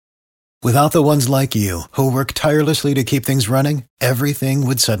Without the ones like you, who work tirelessly to keep things running, everything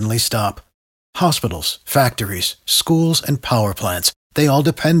would suddenly stop. Hospitals, factories, schools, and power plants, they all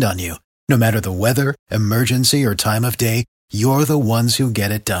depend on you. No matter the weather, emergency, or time of day, you're the ones who get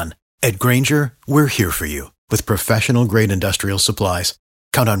it done. At Grainger, we're here for you with professional-grade industrial supplies.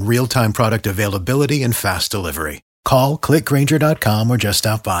 Count on real-time product availability and fast delivery. Call, clickgrainger.com, or just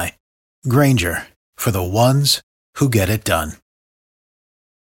stop by. Grainger, for the ones who get it done.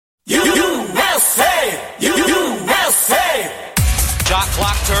 USA! USA! Shot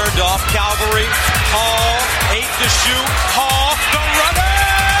clock turned off. Calgary. Hall. 8 to shoot. Hall. The runner.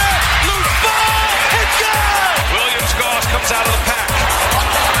 Loose ball. It's good. Williams Goss comes out of the pack.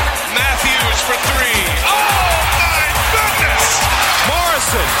 Matthews for 3. Oh, my goodness.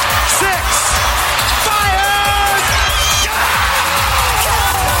 Morrison. 6. Fires.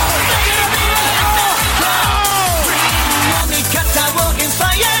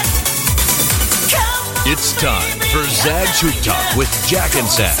 It's time for Zag's Hoop Talk with Jack and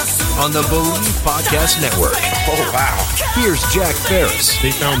Zag on the Believe Podcast Network. Oh, wow. Here's Jack Ferris.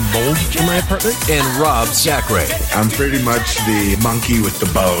 They found mold in my apartment? And Rob Zachary. I'm pretty much the monkey with the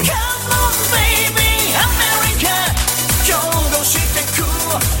bone.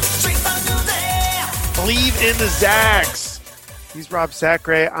 Believe in the Zags. He's Rob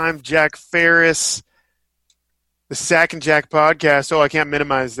Zachary. I'm Jack Ferris. The Sack and Jack podcast. Oh, I can't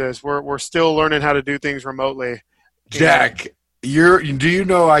minimize this. We're still learning how to do things remotely. Jack, do you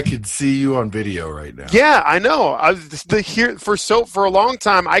know I could see you on video right now? Yeah, I know. For a long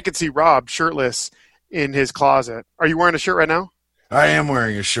time I could see Rob shirtless in his closet. Are you wearing a shirt right now? I am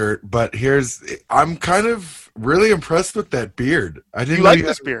wearing a shirt, but I'm kind of really impressed with that beard. I didn't You know like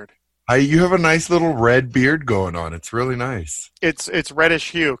this beard? You have a nice little red beard going on. It's really nice. It's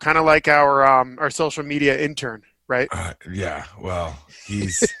reddish hue, kind of like our social media intern. Right? Yeah, well,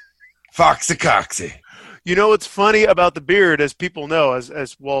 he's Foxy Coxy. You know what's funny about the beard, as people know,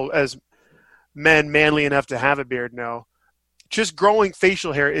 as well as men manly enough to have a beard know, just growing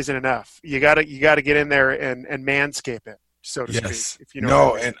facial hair isn't enough. You gotta get in there and manscape it, so to speak. If you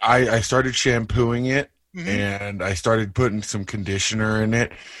know and I started shampooing it, mm-hmm. and I started putting some conditioner in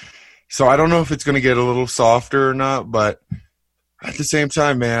it. So I don't know if it's going to get a little softer or not, but at the same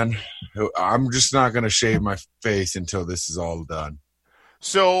time, man, I'm just not going to shave my face until this is all done.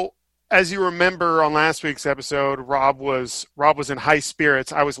 So, as you remember on last week's episode, Rob was in high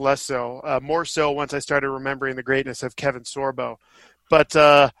spirits. I was less so. More so once I started remembering the greatness of Kevin Sorbo. But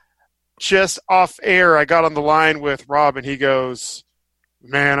just off air, I got on the line with Rob, and he goes,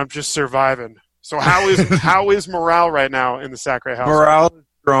 "Man, I'm just surviving." So how is morale right now in the Sacre house? Morale is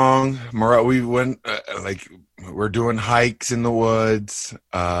strong. We went we're doing hikes in the woods.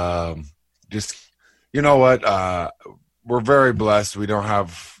 Just, you know what? We're very blessed. We don't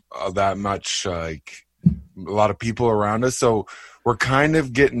have that much, a lot of people around us. So we're kind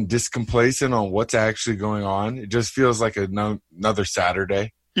of getting discomplacent on what's actually going on. It just feels like another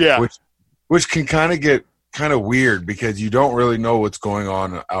Saturday. Yeah. Which can kind of get kind of weird because you don't really know what's going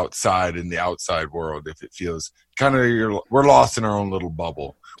on outside in the outside world. If it feels kind of, we're lost in our own little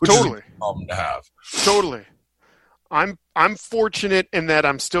bubble, which totally. is a problem to have. Totally. I'm fortunate in that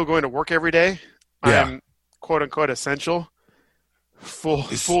I'm still going to work every day. Yeah. I'm quote unquote essential.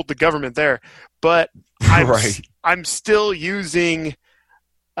 Fooled the government there, but I'm still using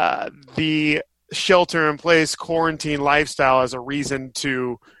the shelter-in-place quarantine lifestyle as a reason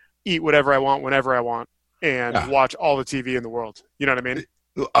to eat whatever I want whenever I want and watch all the TV in the world. You know what I mean?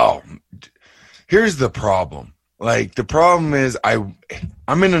 Oh, here's the problem. The problem is I'm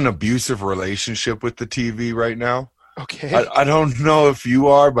in an abusive relationship with the TV right now. Okay. I don't know if you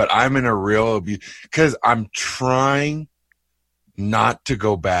are, but I'm in a real abuse because I'm trying not to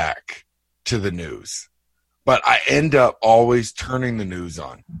go back to the news, but I end up always turning the news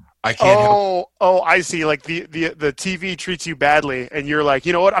on. I can't. Oh, I see. Like the TV treats you badly, and you're like,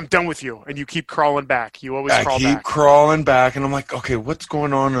 you know what? I'm done with you, and you keep crawling back. You always crawl back. I keep crawling back, and I'm like, okay, what's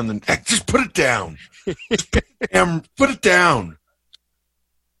going on? Just put it down. Just put it down.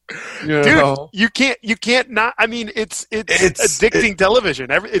 Dude, you can't not. I mean, it's addicting television.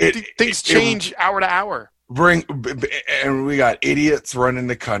 Things change hour to hour. And we got idiots running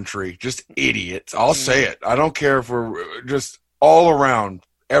the country, just idiots. I'll say it. I don't care if we're just all around.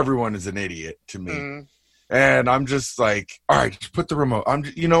 Everyone is an idiot to me. And I'm just like, all right, just put the remote.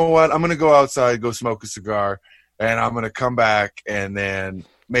 You know what? I'm going to go outside, go smoke a cigar, and I'm going to come back, and then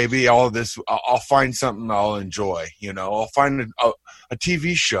maybe all of this, I'll find something I'll enjoy. I'll find a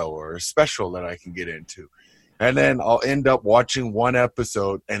TV show or a special that I can get into. And then I'll end up watching one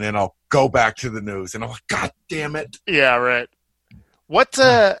episode, and then I'll go back to the news, and I'm like, God damn it. Yeah, right. What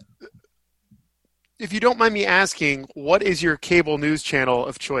if you don't mind me asking, what is your cable news channel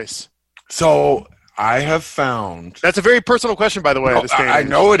of choice? So I have found. That's a very personal question, by the way. I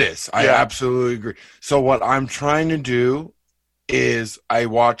know it is. I Yeah. absolutely agree. So what I'm trying to do is I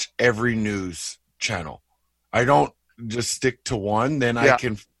watch every news channel. I don't just stick to one. Then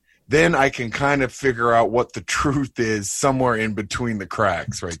I can kind of figure out what the truth is somewhere in between the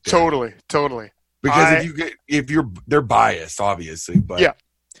cracks, right there. Totally. Because they're biased, obviously, but yeah,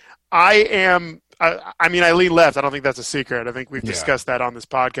 I am. I mean, I lean left. I don't think that's a secret. I think we've discussed that on this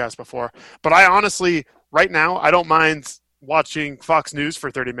podcast before. But I honestly, right now, I don't mind watching Fox News for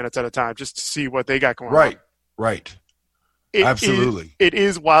 30 minutes at a time just to see what they got going on. Right. Absolutely. It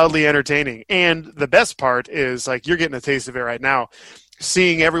is wildly entertaining. And the best part is, like, you're getting a taste of it right now.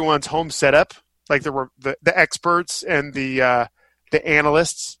 Seeing everyone's home setup, like the experts and the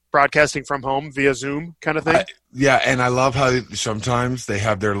analysts broadcasting from home via Zoom kind of thing. And I love how sometimes they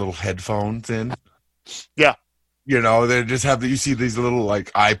have their little headphones in. Yeah. They just have you see these little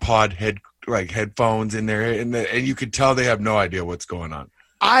like iPod headphones in there, and you could tell they have no idea what's going on.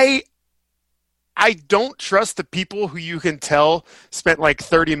 I don't trust the people who you can tell spent like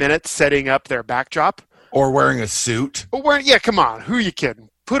 30 minutes setting up their backdrop. Or wearing a suit. Yeah, come on. Who are you kidding?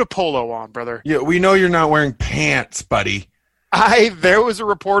 Put a polo on, brother. Yeah, we know you're not wearing pants, buddy. There was a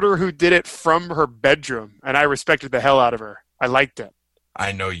reporter who did it from her bedroom, and I respected the hell out of her. I liked it.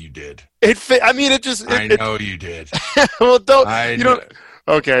 I know you did. It fit. I mean, it just. I know you did. Well, don't.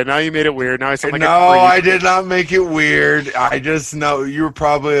 Okay, now you made it weird. Now I sound like no, I did not make it weird. I just know you were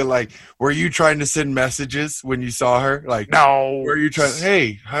probably like, were you trying to send messages when you saw her? Like, no. Were you trying?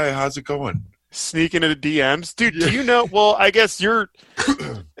 Hey, hi, how's it going? Sneaking into DMs, dude. Do you know? Well, I guess you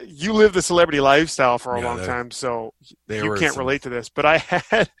live the celebrity lifestyle for a long time, so you can't relate to this. But I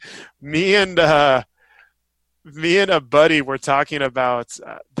had me and a buddy were talking about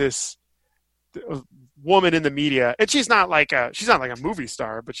this woman in the media, and she's not like a movie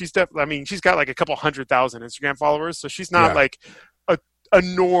star, but she's definitely. I mean, she's got like a couple 100,000 Instagram followers, so she's not like a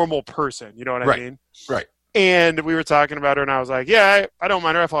normal person. You know what I mean? Right. And we were talking about her, and I was like, "Yeah, I don't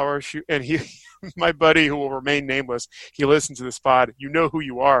mind her. I follow her." And my buddy, who will remain nameless, he listened to the spot. You know who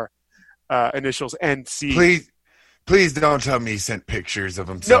you are. Initials NC. Please don't tell me he sent pictures of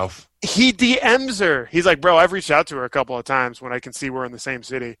himself. No, he DMs her. He's like, "Bro, I've reached out to her a couple of times when I can see we're in the same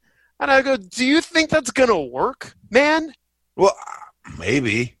city." And I go, "Do you think that's gonna work, man?" Well,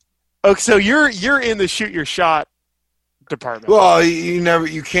 maybe. Okay, so you're in the shoot your shot department. Well,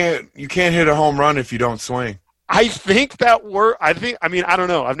 you can't hit a home run if you don't swing. I think that I mean, I don't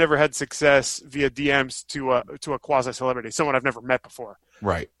know. I've never had success via DMs to a quasi celebrity, someone I've never met before.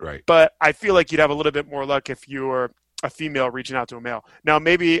 Right. But I feel like you'd have a little bit more luck if you were a female reaching out to a male. Now,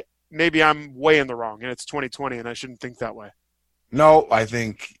 maybe I'm way in the wrong, and it's 2020, and I shouldn't think that way. No, I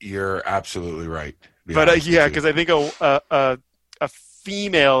think you're absolutely right. But because I think a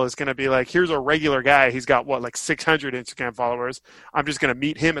female is going to be like, here's a regular guy. He's got like 600 Instagram followers. I'm just going to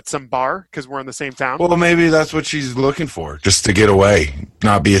meet him at some bar because we're in the same town. Well, maybe that's what she's looking for, just to get away,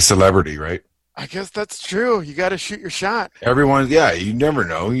 not be a celebrity, right? I guess that's true. You got to shoot your shot. Everyone, you never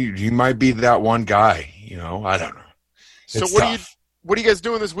know. You might be that one guy. I don't know. So what are you guys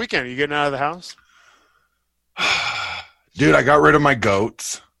doing this weekend? Are you getting out of the house? Dude, I got rid of my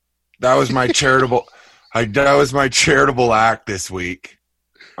goats. That was my charitable. That was my charitable act this week.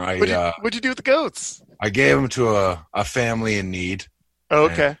 What'd you do with the goats? I gave them to a family in need. Oh,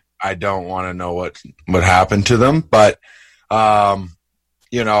 okay. I don't want to know what happened to them, but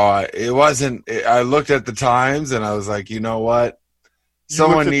it wasn't. I looked at the Times and I was like, you know what?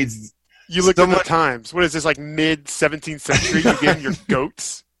 Someone needs. You looked at the Times. What is this, like mid 17th century? You gave them your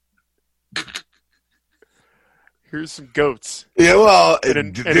goats. Here's some goats. Yeah, well,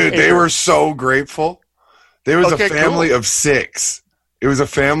 dude, they were so grateful. There was a family of 6. It was a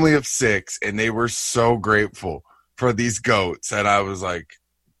family of 6, and they were so grateful for these goats. And I was like,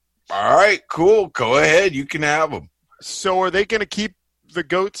 all right, cool. Go ahead. You can have them. So are they going to keep the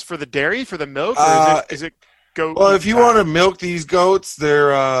goats for the dairy, for the milk? Or is it goat? Well, if you want to milk these goats,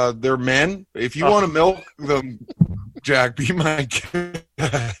 they're men. If you want to milk them, Jack, be my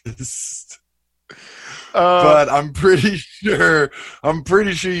guest. But I'm pretty sure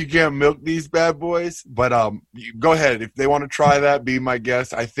you can't milk these bad boys. But go ahead if they want to try that. Be my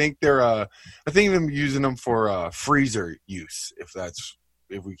guest. I think I'm using them for freezer use, if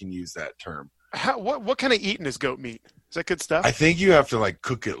we can use that term. What kind of eating is goat meat? Is that good stuff? I think you have to like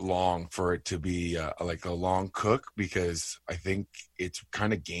cook it long for it to be like a long cook, because I think it's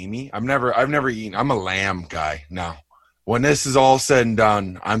kind of gamey. I've never eaten. I'm a lamb guy now. When this is all said and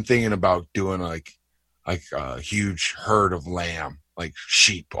done, I'm thinking about doing like a huge herd of lamb, like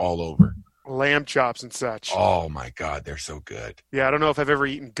sheep all over. Lamb chops and such. Oh my God, they're so good. Yeah, I don't know if I've ever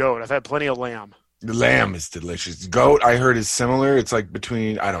eaten goat. I've had plenty of lamb. The lamb is delicious. Goat, I heard, is similar. It's like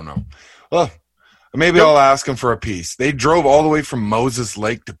between, I don't know. Well, maybe I'll ask them for a piece. They drove all the way from Moses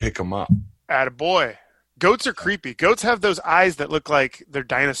Lake to pick them up. Attaboy. Goats are creepy. Goats have those eyes that look like they're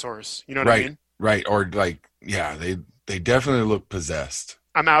dinosaurs. You know what I mean? Right. Or like, yeah, they definitely look possessed.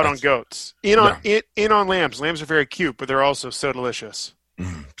 I'm out on goats. In on lambs. Lambs are very cute, but they're also so delicious.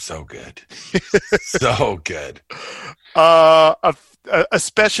 So good. So good. A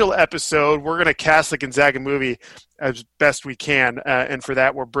special episode. We're going to cast the Gonzaga movie as best we can. And for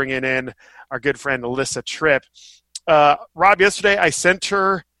that, we're bringing in our good friend, Alyssa Tripp. Rob, yesterday I sent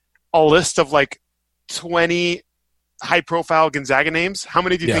her a list of like 20 high-profile Gonzaga names. How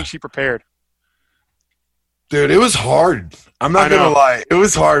many do you think she prepared? Dude, it was hard. I'm not going to lie. It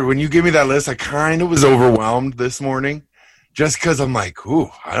was hard. When you gave me that list, I kind of was overwhelmed this morning. Just because I'm like, ooh,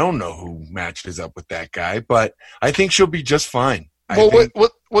 I don't know who matches up with that guy, but I think she'll be just fine.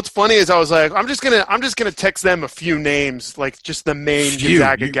 What's funny is I was like, I'm just gonna text them a few names, like just the main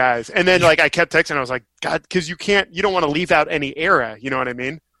Gonzaga guys, and then like I kept texting. I was like, God, because you don't want to leave out any era. You know what I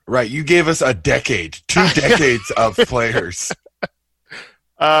mean? Right. You gave us a decade, 2 decades of players.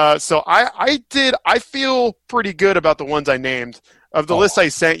 So I feel pretty good about the ones I named. Of the list I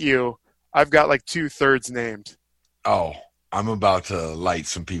sent you, I've got like 2/3 named. Oh. I'm about to light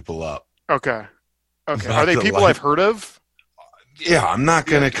some people up. Okay. Are they people I've heard of? Yeah, I'm not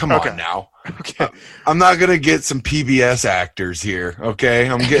going to – come on now. Okay. I'm not going to get some PBS actors here, okay?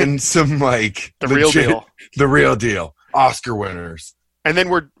 I'm getting some like – the real deal. The real deal. Oscar winners. And then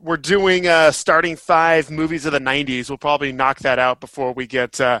we're doing starting 5 movies of the 90s. We'll probably knock that out before we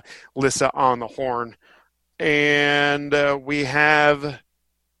get Lissa on the horn. And we have –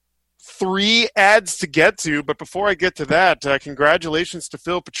 3 ads to get to, but before I get to that, congratulations to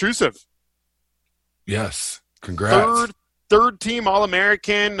Phil Petrusev. Yes, congrats. Third team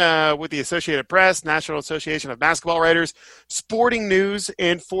All-American with the Associated Press, National Association of Basketball Writers, Sporting News,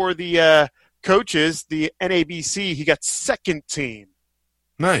 and for the coaches, the NABC, he got second team.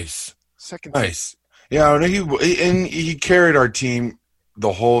 Nice. Second team. Nice. Yeah, he carried our team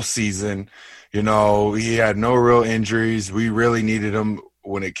the whole season. You know, he had no real injuries. We really needed him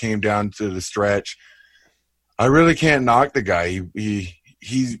when it came down to the stretch. I really can't knock the guy.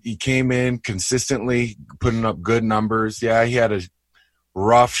 He came in consistently, putting up good numbers. Yeah, he had a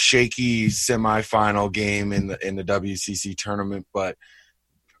rough, shaky semifinal game in the WCC tournament, but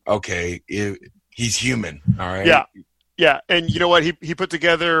okay, he's human. All right. Yeah, and you know what? He put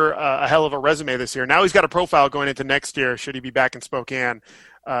together a hell of a resume this year. Now he's got a profile going into next year. Should he be back in Spokane?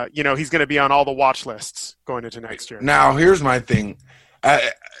 He's going to be on all the watch lists going into next year. Now, here's my thing.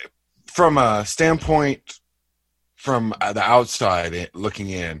 From a standpoint from the outside looking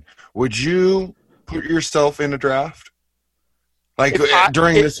in, would you put yourself in a draft? Like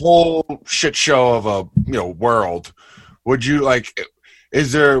during this whole shit show of a world, would you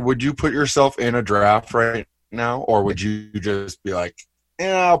would you put yourself in a draft right now, or would you just be like,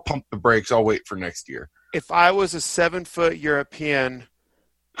 I'll pump the brakes, I'll wait for next year? If I was a 7-foot European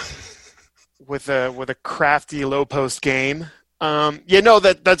with a crafty low post game.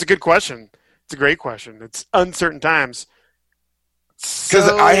 That's a good question. It's a great question. It's uncertain times. Because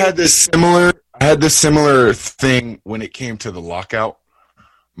I had this similar thing when it came to the lockout.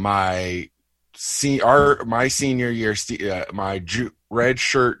 My senior year, my red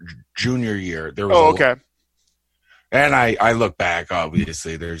shirt junior year. There was okay. And I look back.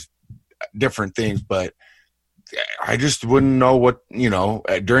 Obviously, there's different things, but I just wouldn't know what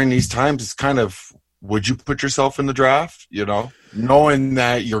during these times. It's kind of. Would you put yourself in the draft, knowing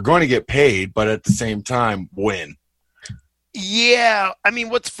that you're going to get paid, but at the same time win? Yeah. I mean,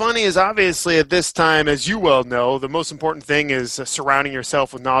 what's funny is obviously at this time, as you well know, the most important thing is surrounding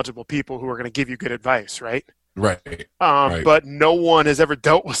yourself with knowledgeable people who are going to give you good advice, right? Right. But no one has ever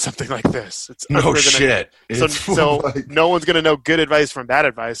dealt with something like this. It's no shit. So no one's going to know good advice from bad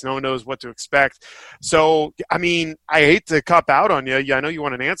advice. No one knows what to expect. So, I mean, I hate to cop out on you. Yeah, I know you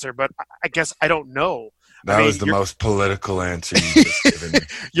want an answer, but I guess I don't know. That was the most political answer you just given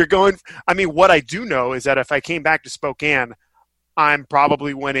me. What I do know is that if I came back to Spokane, I'm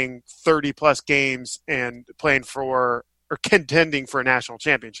probably winning 30-plus games and playing for or contending for a national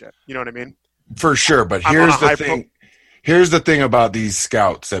championship. You know what I mean? For sure, but here's the thing. Here's the thing about these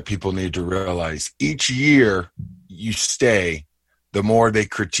scouts that people need to realize. Each year you stay, the more they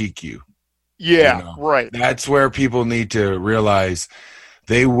critique you. Yeah, right. That's where people need to realize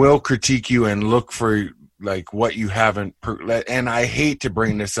they will critique you and look for like what you haven't. And I hate to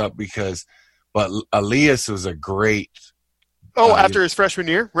bring this up but Elias was a great. After his freshman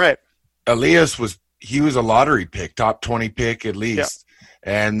year, right? Elias was a lottery pick, top 20 pick at least.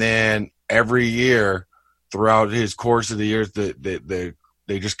 Yeah. And then every year throughout his course of the years, they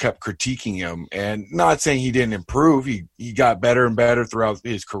just kept critiquing him, and not saying he didn't improve. He got better and better throughout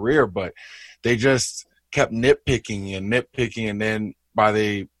his career, but they just kept nitpicking. And then by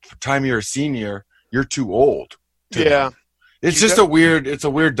the time you're a senior, you're too old. Yeah. It's just a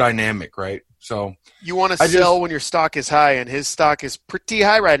weird dynamic, right? So you want to sell when your stock is high, and his stock is pretty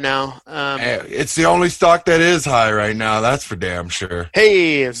high right now. It's the only stock that is high right now. That's for damn sure.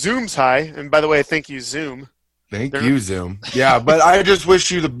 Hey, Zoom's high. And by the way, thank you, Zoom. Thank you, Zoom. Yeah, but I just wish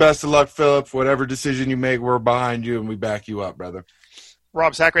you the best of luck, Philip. Whatever decision you make, we're behind you, and we back you up, brother.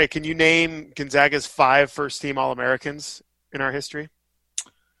 Rob Sacre, can you name Gonzaga's 5 first-team All-Americans in our history?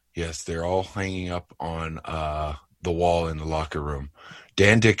 Yes, they're all hanging up on the wall in the locker room.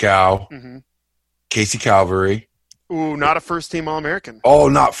 Dan Dickau, Casey Calvary. Ooh, not a first-team All-American. Oh,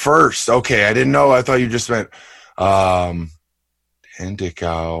 not first. Okay, I didn't know. I thought you just meant Dan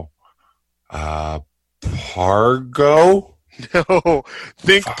Dickau, Pargo. No,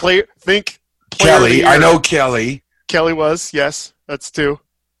 think Kelly. I know Kelly. Kelly was, yes. That's 2.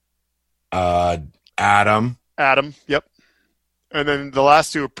 Adam. Yep. And then the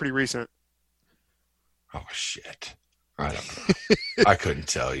last 2 are pretty recent. Oh, shit. I don't know. I couldn't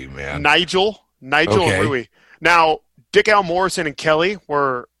tell you, man. Nigel and Rui. Now, Dickau, Morrison, and Kelly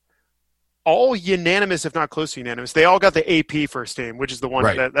were all unanimous, if not close to unanimous. They all got the AP first team, which is the one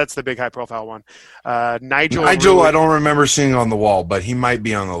that's the big high-profile one. Nigel, I don't remember seeing on the wall, but he might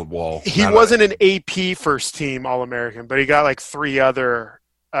be on the wall. He wasn't an AP first team All-American, but he got like 3 other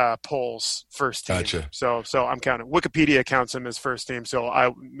polls first team. Gotcha. So I'm counting. Wikipedia counts him as first team. So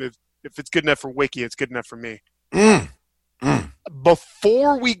if it's good enough for Wiki, it's good enough for me.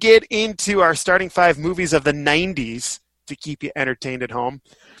 Before we get into our starting 5 movies of the 90s to keep you entertained at home,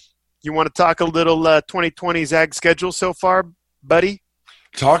 you want to talk a little 2020 Zag schedule so far, buddy?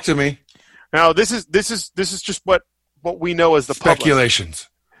 Talk to me. Now this is just what we know as the speculations.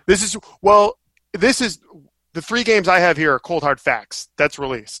 Public. This is the 3 games I have here are cold hard facts. That's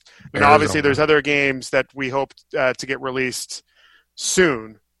released. And obviously there's other games that we hope to get released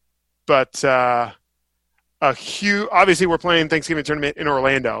soon, but obviously we're playing Thanksgiving tournament in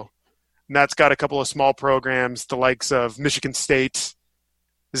Orlando, and that's got a couple of small programs, the likes of Michigan State,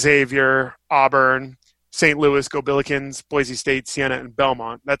 Xavier, Auburn, St. Louis, Go Billikens, Boise State, Siena, and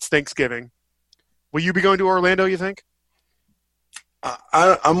Belmont. That's Thanksgiving. Will you be going to Orlando, you think?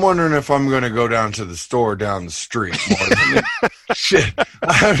 I'm wondering if I'm going to go down to the store down the street. Shit,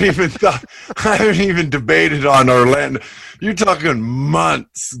 I haven't even debated on Orlando. You're talking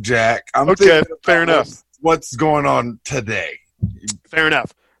months, Jack. Okay, fair enough. What's going on today? Fair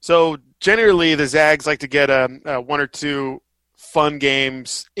enough. So generally the Zags like to get 1 or 2 fun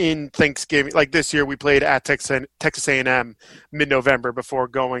games in Thanksgiving. Like this year we played at Texas A&M mid-November before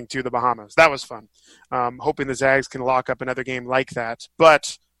going to the Bahamas. That was fun. Hoping the Zags can lock up another game like that.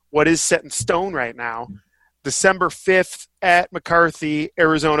 But what is set in stone right now, December 5th at McCarthy,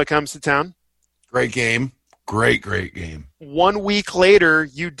 Arizona comes to town. Great game. Great game. 1 week later,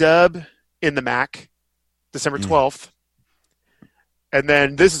 UW in the MAC, December 12th. And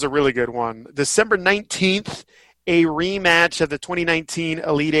then this is a really good one. December 19th, a rematch of the 2019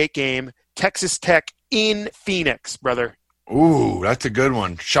 Elite Eight game, Texas Tech in Phoenix, brother. Ooh, that's a good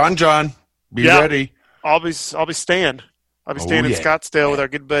one. Sean John, be ready. I'll be staying. I'll be staying in Scottsdale with our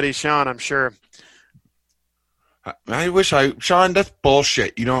good buddy Sean, I'm sure. I wish Sean, that's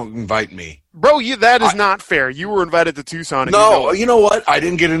bullshit. You don't invite me. Bro, that is not fair. You were invited to Tucson. And no, you know what? I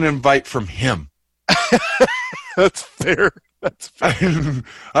didn't get an invite from him. That's fair. That's fair.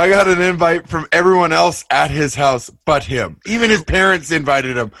 I got an invite from everyone else at his house but him. Even his parents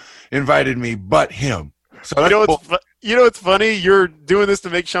invited me but him. So you know what's funny? You're doing this to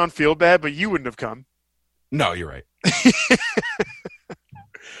make Sean feel bad, but you wouldn't have come. No, you're right.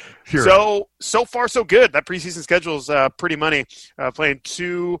 So far so good. That preseason schedule is pretty money. Playing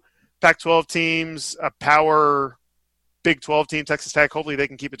 2 Pac-12 teams, a power Big 12 team, Texas Tech. Hopefully they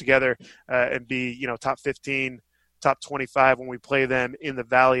can keep it together and be, top 15, top 25 when we play them in the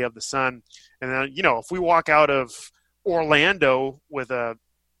Valley of the Sun. And then, if we walk out of Orlando with a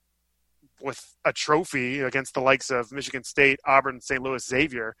trophy against the likes of Michigan State, Auburn, St. Louis,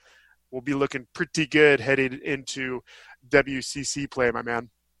 Xavier, we'll be looking pretty good headed into WCC play, my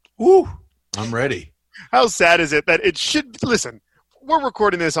man. Woo! I'm ready. How sad is it that listen, we're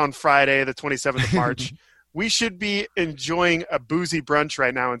recording this on Friday, the 27th of March. We should be enjoying a boozy brunch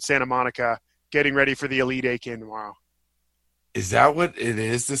right now in Santa Monica, getting ready for the Elite Eight game tomorrow. Is that what it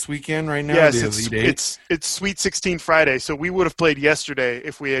is this weekend right now? Yes, the it's Elite Eight? it's Sweet 16 Friday, so we would have played yesterday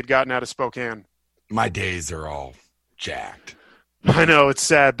if we had gotten out of Spokane. My days are all jacked. I know, it's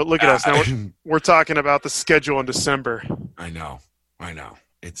sad, but look at us. Now we're talking about the schedule in December. I know.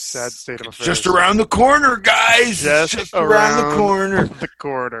 It's Sad state of affairs. Just around the corner, guys. Just around the corner. The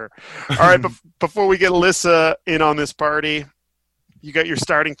corner. All right, before we get Alyssa in on this party, you got your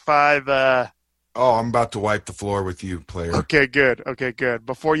starting five. I'm about to wipe the floor with you, player. Okay, good.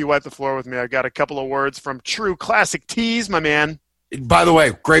 Before you wipe the floor with me, I got a couple of words from True Classic Tees, my man. By the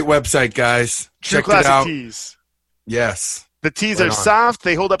way, great website, guys. True Check Classic it out. Tees. Yes. The tees Right are on. soft,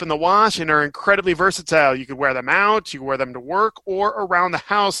 they hold up in the wash, and are incredibly versatile. You can wear them out, you can wear them to work or around the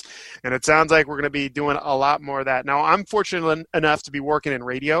house, and it sounds like we're going to be doing a lot more of that. Now, I'm fortunate enough to be working in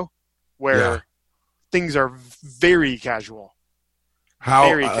radio where things are very casual. How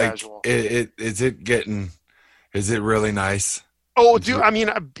Very casual. Is it really nice? Oh, dude, I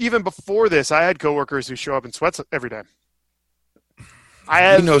mean, even before this, I had coworkers who show up in sweats every day.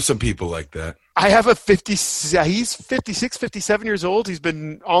 You know some people like that. I have he's 56, 57 years old. He's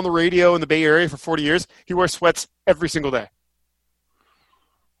been on the radio in the Bay Area for 40 years. He wears sweats every single day.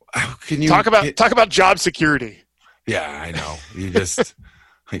 Can you Talk about job security. Yeah, I know. You just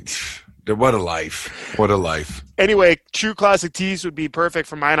what a life. What a life. Anyway, True Classic Tees would be perfect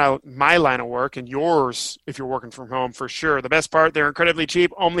for my line of work and yours if you're working from home for sure. The best part, they're incredibly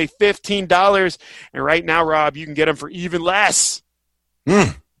cheap, only $15. And right now, Rob, you can get them for even less.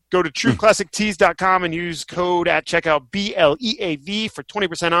 Go to trueclassictees.com and use code at checkout BLEAV for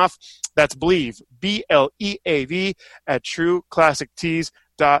 20% off. That's Believe, BLEAV at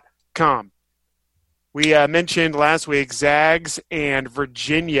trueclassictees.com. We mentioned last week Zags and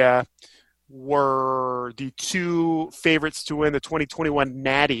Virginia were the two favorites to win the 2021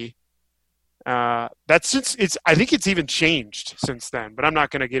 Natty. I think it's even changed since then, but I'm not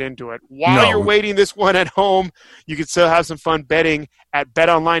going to get into it. While you're waiting this one at home, you can still have some fun betting at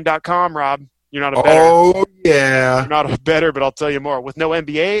betonline.com, Rob. You're not a bettor. Oh, yeah. You're not a bettor, but I'll tell you more. With no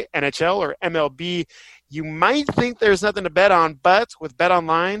NBA, NHL, or MLB, you might think there's nothing to bet on, but with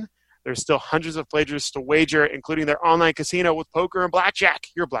BetOnline, there's still hundreds of places to wager, including their online casino with poker and blackjack.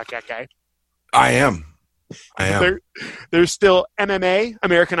 You're a blackjack guy. I am. There's still MMA,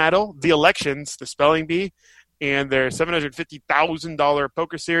 American Idol, the elections, the spelling bee, and their $750,000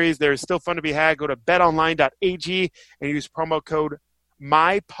 poker series. There's still fun to be had. Go to betonline.ag and use promo code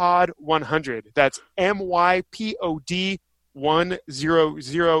MYPOD100. That's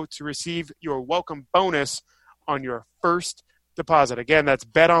MYPOD100 to receive your welcome bonus on your first deposit. Again, that's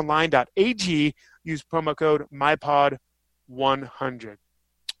betonline.ag. Use promo code MYPOD100.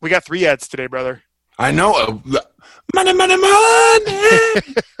 We got 3 ads today, brother. I know. Money.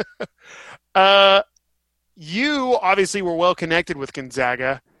 You obviously were well connected with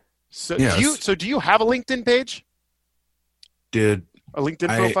Gonzaga. So yes. do you have a LinkedIn page? A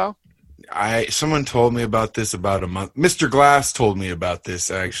LinkedIn profile? Someone told me about this about a month. Mr. Glass told me about this,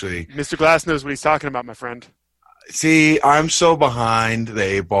 actually. Mr. Glass knows what he's talking about, my friend. See, I'm so behind the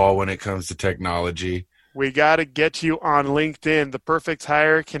 8 ball when it comes to technology. We got to get you on LinkedIn. The perfect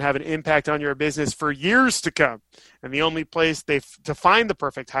hire can have an impact on your business for years to come. And the only place to find the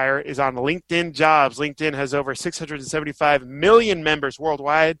perfect hire is on LinkedIn Jobs. LinkedIn has over 675 million members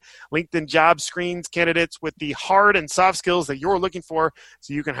worldwide. LinkedIn Jobs screens candidates with the hard and soft skills that you're looking for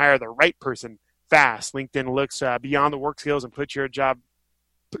so you can hire the right person fast. LinkedIn looks beyond the work skills and puts your job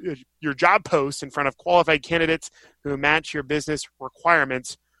post in front of qualified candidates who match your business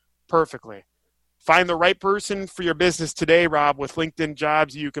requirements perfectly. Find the right person for your business today, Rob. With LinkedIn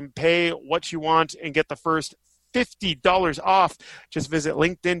Jobs, you can pay what you want and get the first $50 off. Just visit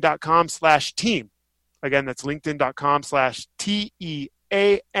linkedin.com/team. Again, that's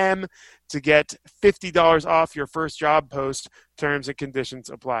linkedin.com/TEAM to get $50 off your first job post. Terms and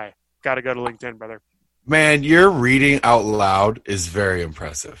conditions apply. Got to go to LinkedIn, brother. Man, your reading out loud is very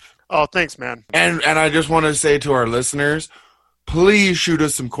impressive. Oh, thanks, man. And I just want to say to our listeners, please shoot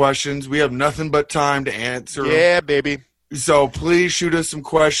us some questions. We have nothing but time to answer them. Yeah, baby. So please shoot us some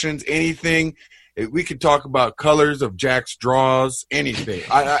questions. Anything. We could talk about colors of Jack's draws. Anything.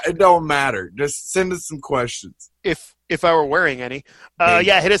 It don't matter. Just send us some questions. If I were wearing any.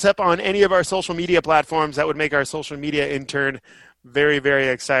 Hit us up on any of our social media platforms. That would make our social media intern very, very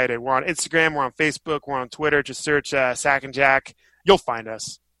excited. We're on Instagram. We're on Facebook. We're on Twitter. Just search Sack and Jack. You'll find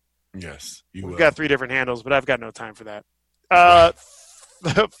us. Yes, We've got 3 different handles, but I've got no time for that.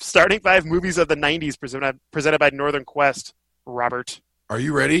 Starting 5 movies of the 90s presented by Northern Quest. Robert. Are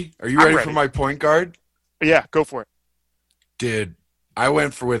you ready? Are you ready for my point guard? Yeah, go for it.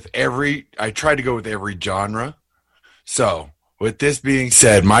 I tried to go with every genre. So With this being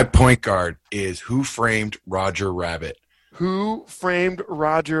said, my point guard is Who Framed Roger Rabbit? Who Framed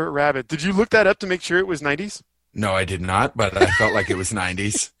Roger Rabbit? Did you look that up to make sure it was 90s? No, I did not, but I felt like it was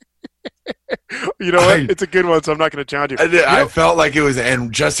 90s. You know what? It's a good one, so I'm not going to challenge you. I felt like it was,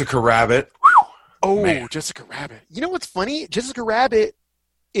 and Jessica Rabbit. Oh, Man. Jessica Rabbit. You know what's funny? Jessica Rabbit,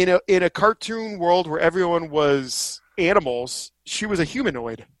 in a cartoon world where everyone was animals, she was a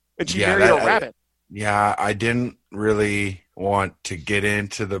humanoid, and she married a rabbit. Yeah, I didn't really want to get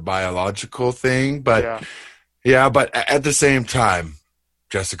into the biological thing, but but at the same time,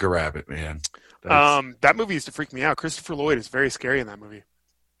 Jessica Rabbit, man. That movie used to freak me out. Christopher Lloyd is very scary in that movie.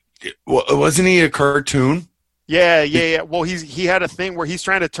 Wasn't he a cartoon? Yeah. Well, he had a thing where he's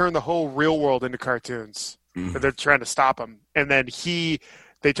trying to turn the whole real world into cartoons, but they're trying to stop him. And then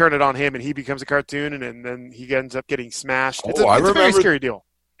they turn it on him, and he becomes a cartoon, and then he ends up getting smashed. It's a very scary deal.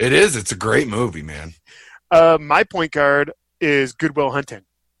 It is. It's a great movie, man. My point guard is Good Will Hunting.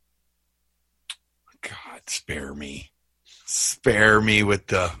 God, spare me. Spare me with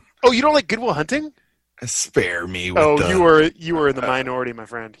the... Oh, you don't like Good Will Hunting? Spare me with the... you were in the minority, my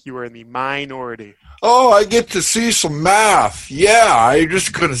friend. You were in the minority. Oh, I get to see some math. Yeah, I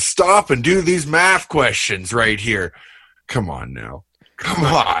just couldn't stop and do these math questions right here. Come on now. Come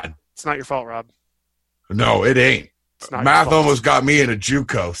on. It's not your fault, Rob. No, it ain't. Math almost got me in a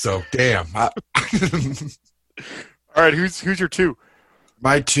JUCO, so damn. All right, who's your 2?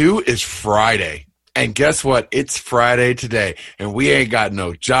 My 2 is Friday. And guess what? It's Friday today, and we ain't got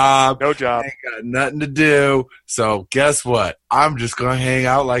no job. No job. Ain't got nothing to do. So guess what? I'm just going to hang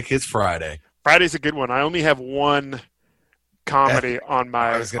out like it's Friday. Friday's a good one. I only have one comedy on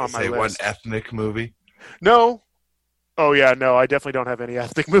my list. One ethnic movie. No. Oh, yeah, no, I definitely don't have any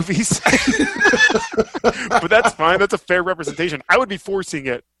ethnic movies. But that's fine. That's a fair representation. I would be forcing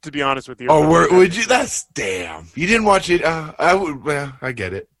it, to be honest with you. Oh, would you? That's damn. You didn't watch it? I would. Well, I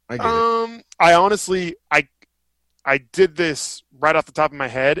get it. I honestly, I did this right off the top of my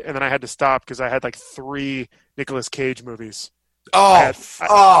head, and then I had to stop because I had like 3 Nicolas Cage movies.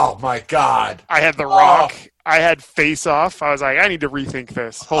 Oh my God! I had The Rock. I had Face Off. I was like, I need to rethink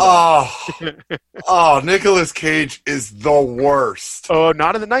this. Hold on. Nicolas Cage is the worst. Oh,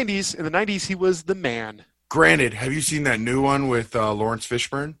 not in the 90s. In the 90s, he was the man. Granted, have you seen that new one with Lawrence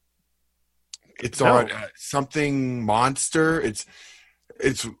Fishburne? It's on something monster. It's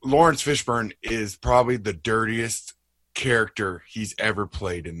Lawrence Fishburne is probably the dirtiest character he's ever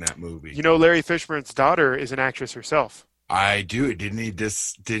played in that movie. You know, Larry Fishburne's daughter is an actress herself. I do. Didn't he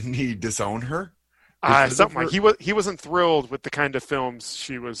disown her? Something like he wasn't thrilled with the kind of films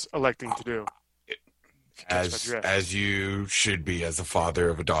she was electing to do. As you should be as a father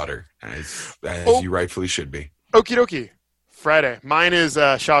of a daughter, as you rightfully should be. Okie dokie. Friday. Mine is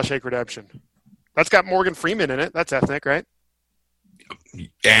Shawshank Redemption. That's got Morgan Freeman in it. That's ethnic, right?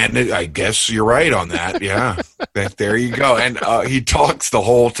 And I guess you're right on that. Yeah. There you go. And he talks the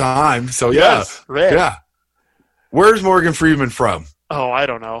whole time. So yes, right. Yeah. Where's Morgan Freeman from? Oh, I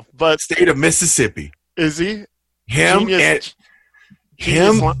don't know. But state of Mississippi. Is he? Him. Go ahead.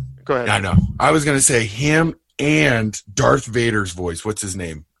 I know. I was going to say him and Darth Vader's voice. What's his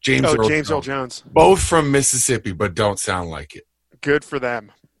name? James Earl Jones. Both from Mississippi, but don't sound like it. Good for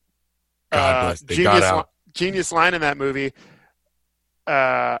them. God bless. They got out. Genius line in that movie.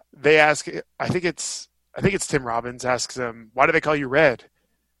 They ask. I think it's Tim Robbins asks him, "Why do they call you Red?"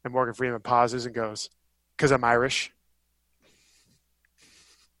 And Morgan Freeman pauses and goes, "'Cause I'm Irish."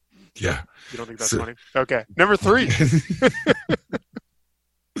 Yeah. You don't think that's funny? Okay. Number 3.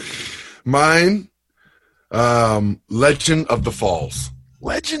 Mine, Legend of the Falls.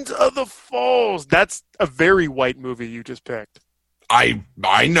 Legend of the Falls. That's a very white movie you just picked. I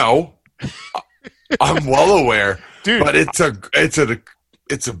know. I'm well aware. Dude, but it's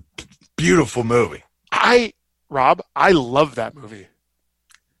a beautiful movie. Rob, I love that movie.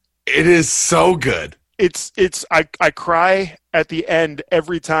 It is so good. I cry at the end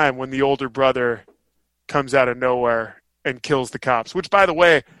every time when the older brother comes out of nowhere and kills the cops, which, by the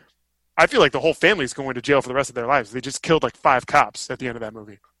way, I feel like the whole family's going to jail for the rest of their lives. They just killed like 5 cops at the end of that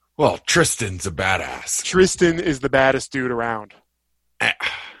movie. Well, Tristan's a badass. Tristan is the baddest dude around.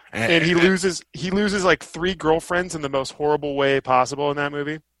 And he loses like 3 girlfriends in the most horrible way possible in that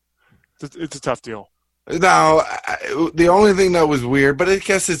movie. It's a tough deal. Now, the only thing that was weird, but I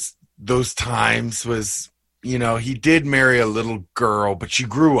guess it's those times was, he did marry a little girl, but she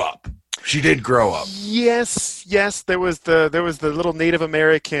grew up. She did grow up. Yes. There was the little Native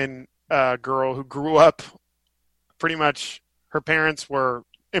American girl who grew up. Pretty much, her parents were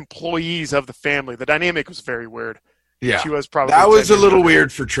employees of the family. The dynamic was very weird Yeah, she was probably that was 10 a little years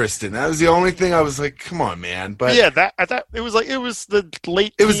weird for Tristan. That was the only thing I was like, come on, man. But yeah, I thought it was the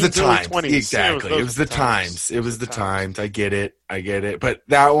late. it was the teens, early times. 20s. Exactly. It was the times. It was the times. I get it. But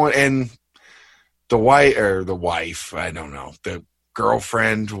that one and the wife, I don't know, the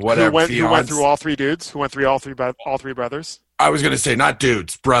girlfriend, whatever. Who went through all three dudes? Who went through all three brothers? I was gonna say not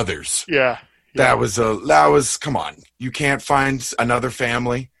dudes, brothers. Yeah. That was come on. You can't find another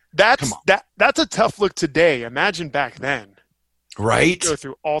family. That's a tough look today. Imagine back then. Right? Go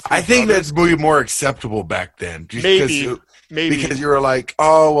through all three. I think brothers. that's really more acceptable back then. Maybe. Because you were like,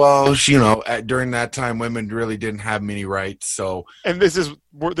 oh well, during that time, women really didn't have many rights. So, and this is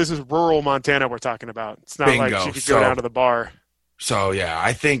rural Montana we're talking about. It's not like she could go down to the bar. So yeah,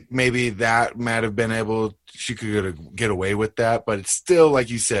 I think maybe that might have been she could get away with that, but it's still, like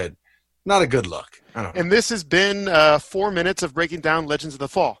you said, not a good look. I don't know. And this has been 4 minutes of breaking down Legends of the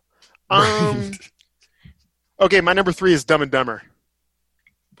Fall. Right. Okay, my number 3 is Dumb and Dumber.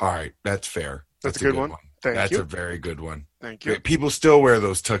 All right, that's fair. That's a good one. That's you. a very good one. Thank you. People still wear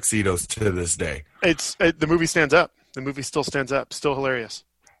those tuxedos to this day. The movie stands up. The movie still stands up. Still hilarious.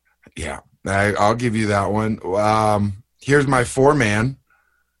 Yeah, I'll give you that one. Here's my 4-man.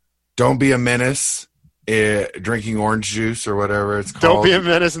 Don't be a menace. Drinking orange juice or whatever it's called. Don't be a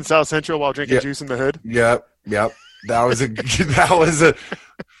menace in South Central while drinking juice in the hood. Yep. That was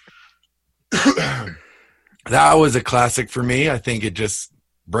a classic for me. I think it just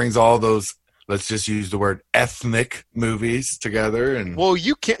brings all those, let's just use the word ethnic movies together. And well,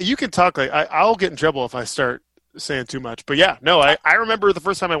 you can talk like I'll get in trouble if I start saying too much. But yeah, no, I remember the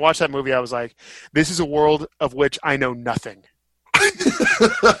first time I watched that movie, I was like, this is a world of which I know nothing.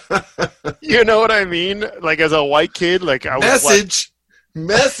 You know what I mean? Like as a white kid, like I was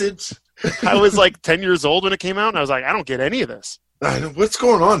message. I was like 10 years old when it came out, and I was like, I don't get any of this. I know, what's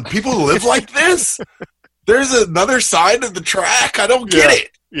going on? People live like this? There's another side of the track. I don't get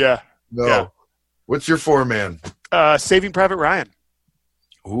it. Yeah. No. Yeah. What's your 4-man? Saving Private Ryan.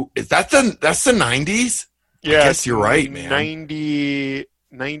 Ooh, that's the 90s? Yeah. I guess you're right, man.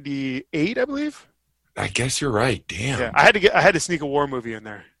 98, I believe. I guess you're right. Damn. Yeah, I had to sneak a war movie in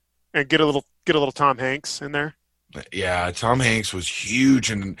there, and get a little Tom Hanks in there. Yeah, Tom Hanks was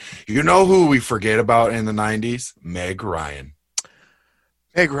huge, and you know who we forget about in the 90s? Meg Ryan.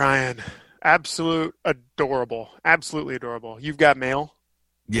 Meg Ryan, absolutely adorable. You've Got Mail.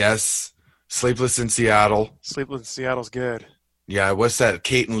 Yes. Sleepless in Seattle. Sleepless in Seattle's good. Yeah, what's that?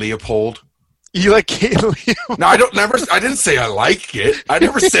 Kate and Leopold. You like Kate and Leopold? No, I didn't say I like it. I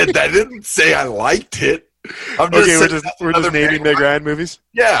never said that. I didn't say I liked it. We're just naming Meg Ryan movies?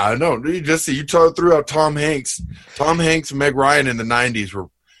 Yeah, I know. You threw out Tom Hanks. Tom Hanks and Meg Ryan in the 90s were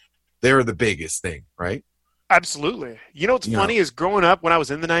the biggest thing, right? Absolutely. You know what's funny is growing up when I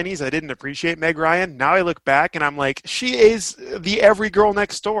was in the 90s, I didn't appreciate Meg Ryan. Now I look back and I'm like, she is the every girl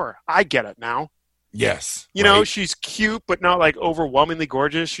next door. I get it now. Yes. You know, she's cute, but not like overwhelmingly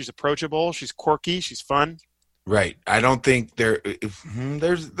gorgeous. She's approachable. She's quirky. She's fun. Right. I don't think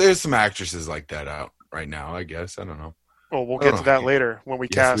there's some actresses like that out right now, I guess. I don't know. Well, we'll get to that later when we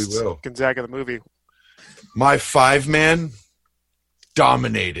cast we will. Gonzaga the movie. My 5-man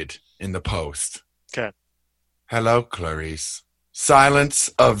dominated in the post. Okay. Hello, Clarice. Silence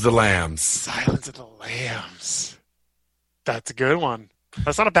of the Lambs. Silence of the Lambs. That's a good one.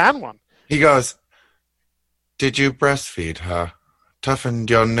 That's not a bad one. He goes, did you breastfeed her? Toughened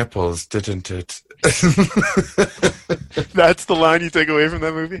your nipples, didn't it? That's the line you take away from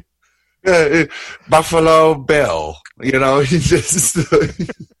that movie? Buffalo Bill. You know, he just...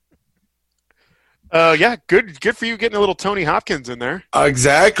 yeah, good for you getting a little Tony Hopkins in there.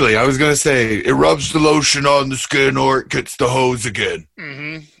 Exactly. I was going to say, it rubs the lotion on the skin or it gets the hose again.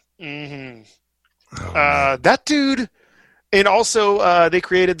 Mm-hmm. Mm-hmm. Oh, that dude... And also, they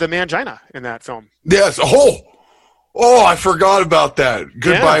created the Mangina in that film. Yes. Oh, I forgot about that.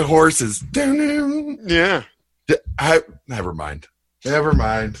 Goodbye, Horses. Yeah. Never mind.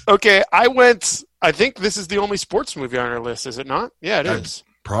 Okay, I think this is the only sports movie on our list, is it not? Yeah, it is.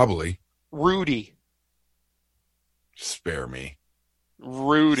 Probably. Rudy. Spare me.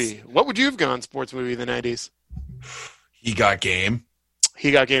 Rudy. What would you have gone sports movie in the 90s? He Got Game.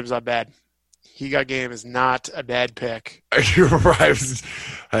 He Got Game's not bad. He Got Game is not a bad pick. You're right.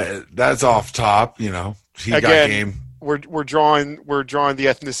 That's off top, you know. He Got Game. We're drawing the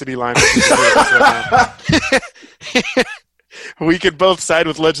ethnicity line. We could both side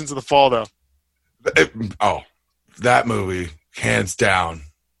with Legends of the Fall, though. That movie, hands down,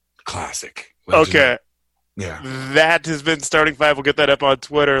 classic. Okay. Yeah. That has been Starting Five. We'll get that up on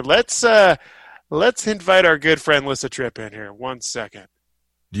Twitter. Let's invite our good friend Lissa Tripp in here. 1 second.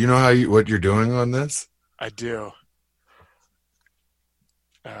 Do you know what you're doing on this? I do.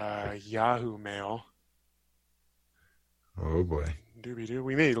 Yahoo Mail. Oh boy. Doobie-doo.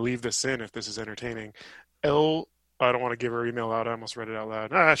 We may leave this in if this is entertaining. I don't want to give her email out. I almost read it out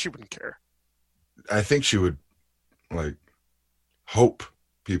loud. She wouldn't care. I think she would hope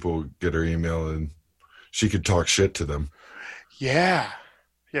people get her email and she could talk shit to them. Yeah.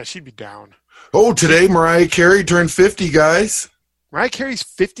 Yeah, she'd be down. Oh, today Mariah Carey turned 50, guys. Mariah Carey's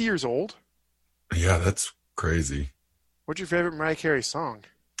 50 years old? Yeah, that's crazy. What's your favorite Mariah Carey song?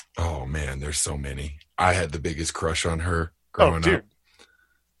 Oh, man, there's so many. I had the biggest crush on her growing up.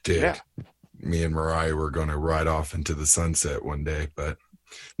 Yeah. Me and Mariah were going to ride off into the sunset one day, but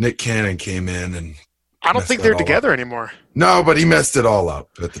Nick Cannon came in and I don't think they're together anymore. No, but he messed it all up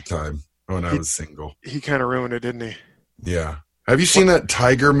at the time when I was single. He kind of ruined it, didn't he? Yeah. Have you seen that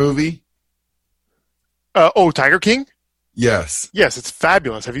Tiger movie? Tiger King? Yes. Yes, it's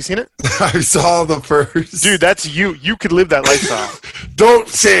fabulous. Have you seen it? I saw the first. Dude, that's you. You could live that lifestyle. Don't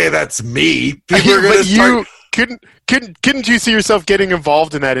say that's me. People are gonna start... couldn't you see yourself getting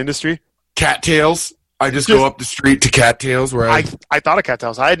involved in that industry? Cattails. I just go up the street to Cattails where I thought of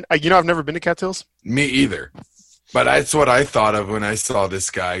Cattails. I've never been to Cattails. Me either. But that's what I thought of when I saw this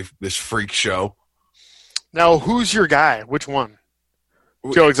guy, this freak show. Now, who's your guy? Which one?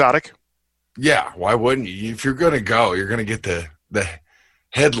 Joe Exotic? Yeah, why wouldn't you? If you're going to go, you're going to get the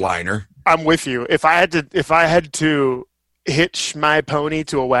headliner. I'm with you. If I had to hitch my pony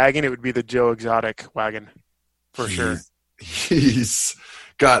to a wagon, it would be the Joe Exotic wagon, for sure. He's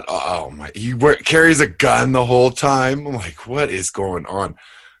got he carries a gun the whole time. I'm like, what is going on?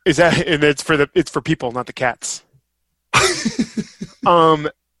 Is that and it's for people, not the cats.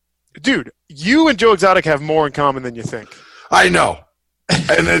 Dude, you and Joe Exotic have more in common than you think. I know.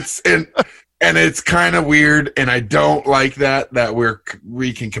 And it's kind of weird, and I don't like that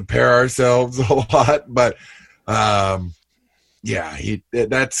we can compare ourselves a lot, but that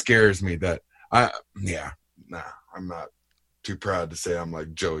scares me. I'm not too proud to say I'm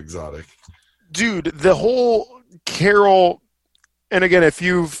like Joe Exotic. Dude, the whole Carol, and again, if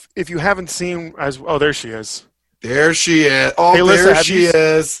you haven't seen there she is. There she is. Oh, hey, Lisa, there she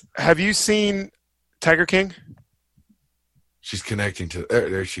is. Have you seen Tiger King? She's connecting to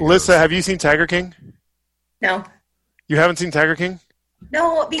there she Lisa, goes. Have you seen Tiger King? No. You haven't seen Tiger King?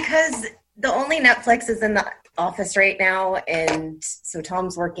 No, because the only Netflix is in the office right now, and so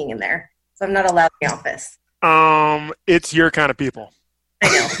Tom's working in there. So I'm not allowed in the office. It's your kind of people. I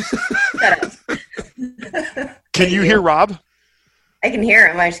know. Shut up. Can you hear Rob? I can hear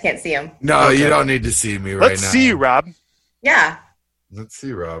him. I just can't see him. No, okay. You don't need to see me right now. Let's see you, Rob. Yeah. Let's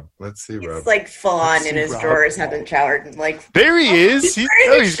see Rob. He's like full on in his drawers, hasn't showered. And there he is.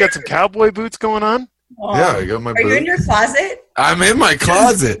 He's got some cowboy boots going on. Yeah, I got my boots. Are you in your closet? I'm in my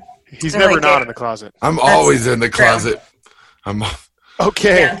closet. He's never not in the closet. I'm always in the closet.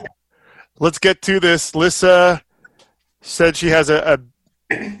 Okay. Yeah. Let's get to this. Lisa said she has a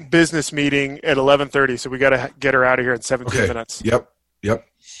business meeting at 11:30, so we got to get her out of here in 17 minutes. Yep.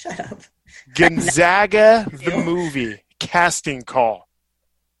 Shut up. Gonzaga the movie casting call.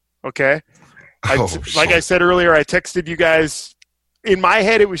 Okay. Like I said earlier, I texted you guys. In my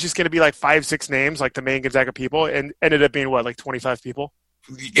head, it was just going to be like 5-6 names, like the main Gonzaga people, and ended up being like 25 people.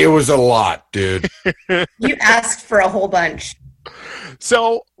 It was a lot, dude. You asked for a whole bunch.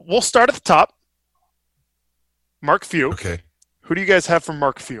 So we'll start at the top. Mark Few. Okay. Who do you guys have from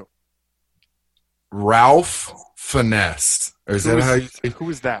Mark Few? Ralph Finesse. Or is that how you say? Who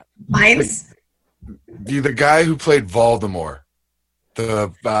is that? Fiennes. The guy who played Voldemort.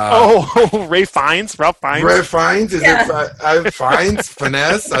 Ray Fiennes? Ralph Fiennes? Ray Fiennes? Is it Fiennes?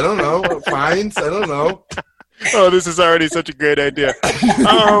 Finesse? I don't know. Fiennes? I don't know. Oh, this is already such a great idea.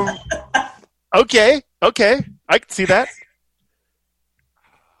 Okay. I can see that.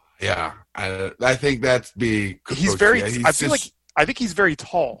 Yeah. I think that's big. He's very. I think he's very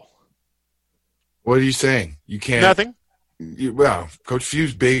tall. What are you saying? You can't. Nothing. Well, Coach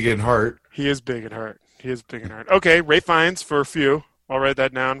Few's big in heart. He is big in heart. Okay, Ray Fiennes for Few. I'll write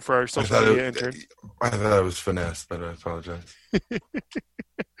that down for our social media intern. I thought it was Finesse, but I apologize.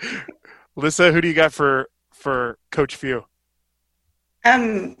 Lisa, who do you got for Coach Few?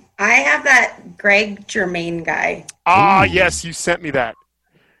 I have that Greg Germain guy. Yes, you sent me that.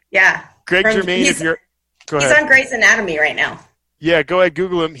 Yeah. Greg Germain, go ahead. He's on Grey's Anatomy right now. Yeah, go ahead,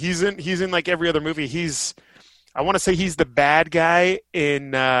 Google him. He's in like every other movie. I want to say he's the bad guy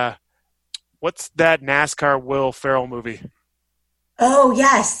in what's that NASCAR Will Ferrell movie? Oh,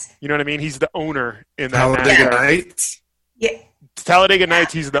 yes. You know what I mean? He's the owner in that Talladega Nights? Yeah. Talladega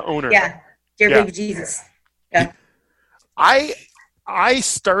Nights, he's the owner. Yeah. Dear Big Jesus. Yeah. I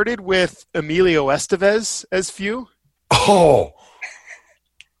started with Emilio Estevez as Few. Oh,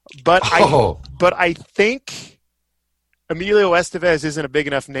 But I think Emilio Estevez isn't a big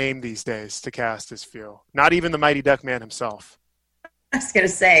enough name these days to cast as Fio. Not even the Mighty Duckman himself. I was going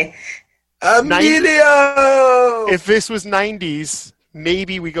to say. Emilio! If this was 90s,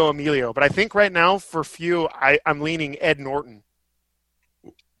 maybe we go Emilio. But I think right now for Fio, I'm leaning Ed Norton.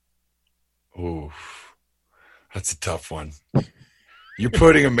 Oof. That's a tough one. You're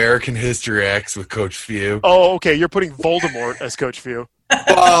putting American History X with Coach Fio. Oh, okay. You're putting Voldemort as Coach Fio.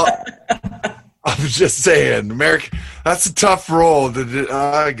 Well, I was just saying, that's a tough role.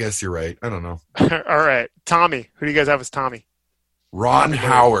 I guess you're right. I don't know. All right. Tommy. Who do you guys have as Tommy? Ron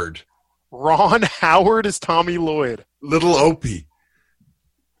Howard. Ron Howard is Tommy Lloyd. Little Opie.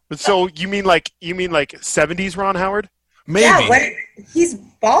 So you mean like 70s Ron Howard? Maybe. Yeah, he's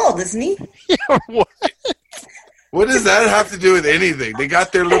bald, isn't he? Yeah, what? What does that have to do with anything? They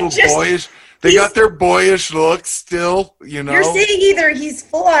got their little boyish. They got their boyish look still. You know. You're saying either he's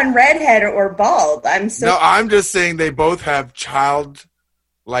full on redhead or bald. No, I'm just saying they both have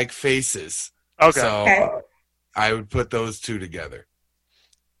child-like faces. Okay. So Okay. I would put those two together.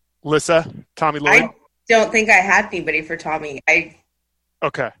 Lissa, Tommy Lloyd. I don't think I had anybody for Tommy.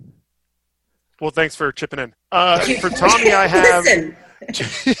 Okay. Well, thanks for chipping in. For Tommy, I have Listen.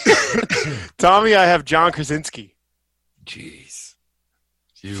 Tommy. I have John Krasinski Jeez.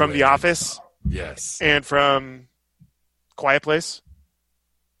 from The Office Yes. and from Quiet Place.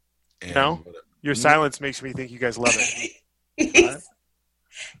 And No? Your silence makes me think you guys love it.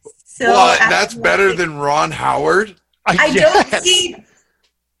 So well, that's better than Ron Howard. I don't see.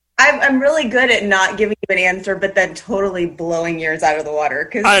 I'm really good at not giving you an answer, but then totally blowing yours out of the water.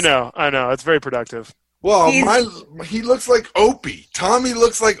 Cause I know. It's very productive. Well, he looks like Opie. Tommy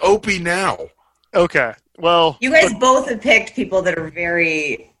looks like Opie now. Okay. Well, you guys both have picked people that are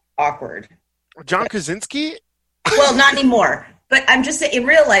very awkward. John Krasinski? Well, not anymore. But I'm just saying, in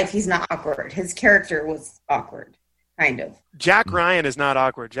real life, he's not awkward. His character was awkward, kind of. Jack Ryan is not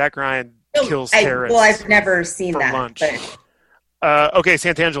awkward. Jack Ryan kills terrorists. Well, I've never seen that. Lunch. But Okay,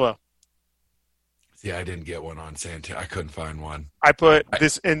 Santangelo. Yeah, I didn't get one on Santangelo. I couldn't find one. I put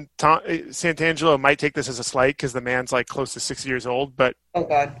this in. Santangelo might take this as a slight because the man's like close to 60 years old, but oh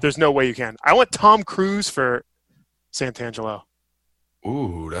god, there's no way you can. I want Tom Cruise for Santangelo.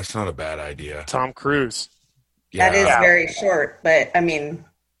 Ooh, that's not a bad idea. Tom Cruise. Yeah. that is very short. But I mean,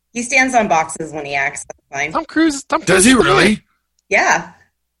 he stands on boxes when he acts. That's fine. Tom Cruise. Does he really? Yeah.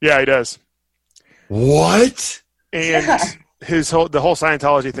 Yeah, he does. What? And the whole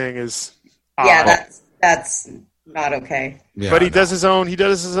Scientology thing is. Yeah, that's not okay. Yeah, but he does his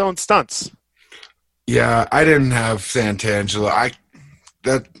own stunts. Yeah, I didn't have Santangelo.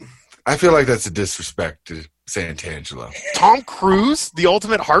 I feel like that's a disrespect to Santangelo. Tom Cruise, the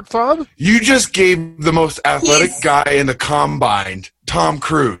ultimate heartthrob? You just gave the most athletic guy in the combine, Tom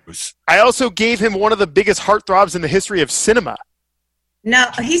Cruise. I also gave him one of the biggest heartthrobs in the history of cinema. No,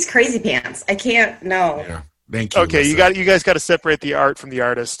 he's crazy pants. I can't. No. Yeah. Thank you. Okay, Lisa. you guys got to separate the art from the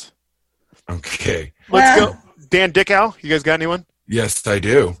artist. Okay. Let's go. Dan Dickow, you guys got anyone? Yes, I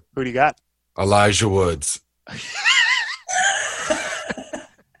do. Who do you got? Elijah Woods.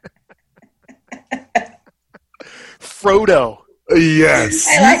 Frodo. Yes.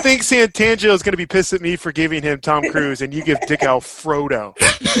 You think Santangelo is going to be pissed at me for giving him Tom Cruise, and you give Dickow Frodo?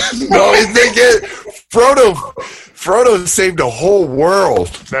 No, they get Frodo saved a whole world.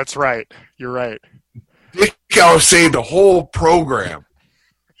 That's right. You're right. Dickow saved a whole program.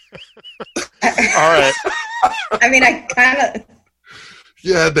 All right. I mean, I kind of.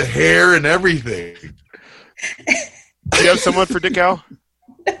 Yeah, the hair and everything. Do you have someone for Dickow?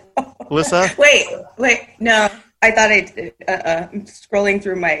 Alyssa? Wait. No, I thought I'm scrolling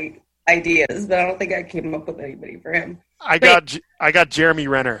through my ideas, but I don't think I came up with anybody for him. I got Jeremy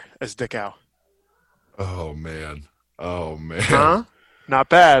Renner as Dickow. Oh man. Huh? Not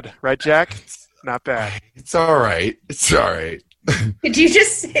bad, right, Jack? Not bad. It's all right. Did you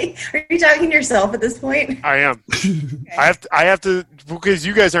just say? Are you talking to yourself at this point? I am. Okay. I have to because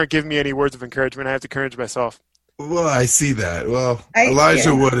you guys aren't giving me any words of encouragement. I have to encourage myself. Well, I see that. Well,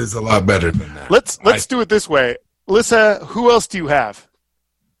 Elijah Wood is a lot better than that. Let's do it this way, Alyssa. Who else do you have?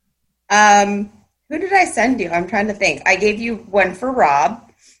 Who did I send you? I'm trying to think. I gave you one for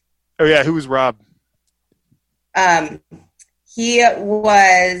Rob. Oh yeah, who was Rob? He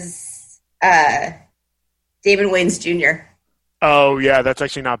was David Wayans Jr. Oh yeah, that's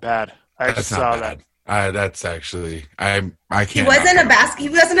actually not bad. I just saw that. That's actually I can't. He wasn't He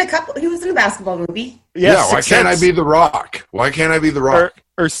was in a basketball movie. Yeah. Why can't I be The Rock? Why can't I be The Rock?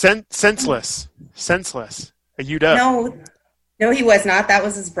 Or Senseless. A UW. No, he was not. That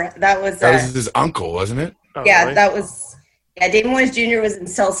was his. That was his uncle, wasn't it? Oh, yeah, really? that was. Yeah, Damon Wayans Jr. was in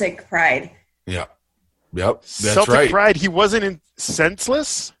Celtic Pride. Yeah. Yep. That's Celtic right. Pride. He wasn't in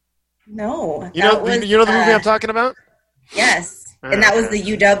Senseless. No. You know was, the movie I'm talking about? Yes. And that was the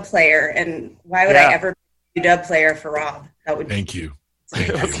UW player. And why would I ever be a UW player for Rob? That would Thank you.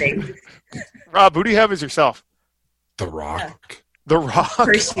 interesting. Rob, who do you have as yourself? The Rock. Yeah. The Rock. Of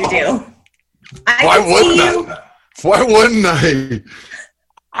course you do. Why wouldn't I? Why wouldn't I?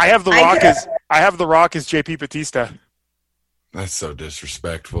 I have The Rock as JP Batista. That's so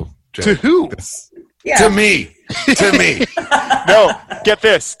disrespectful. Jack. To who? Yeah. To me. To me. No, get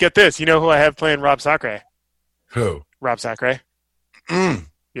this. You know who I have playing Rob Sacre? Who? Rob Sacre.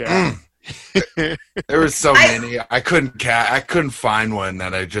 Yeah. There was so many. I couldn't find one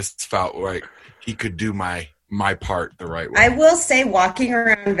that I just felt like he could do my part the right way. I will say, walking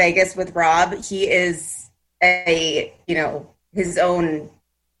around Vegas with Rob, he is his own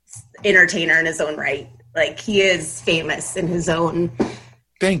entertainer in his own right. Like, he is famous in his own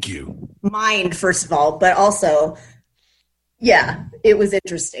Thank you. mind, first of all, but also, yeah, it was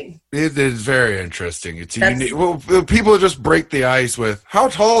interesting. It is very interesting. It's unique. Well, people just break the ice with, how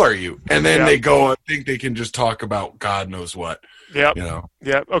tall are you? And then they go and think they can just talk about God knows what. Yep.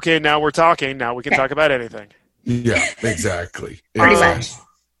 Yep. Okay, now we're talking. Now we can talk about anything. Yeah, exactly. Pretty much.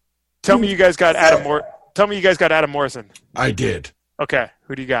 Tell me you guys got Adam Morrison. I did. Okay,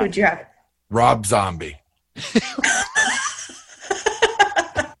 who do you got? Who'd you have? Rob Zombie.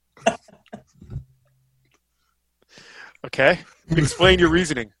 Okay. Explain your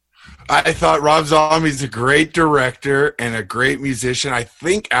reasoning. I thought Rob Zombie's a great director and a great musician. I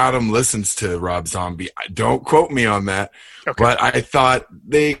think Adam listens to Rob Zombie. Don't quote me on that. Okay. But I thought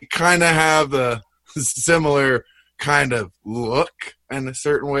they kind of have a similar kind of look in a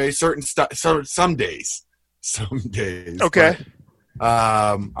certain way, some days. Okay.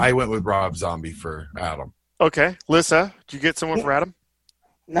 But, I went with Rob Zombie for Adam. Okay. Lissa, did you get someone for Adam?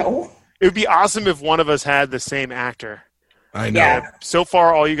 No. It would be awesome if one of us had the same actor. I know. Yeah. So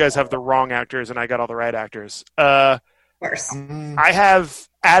far, all you guys have the wrong actors, and I got all the right actors. Of course. I have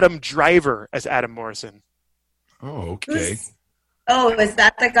Adam Driver as Adam Morrison. Oh, okay. Is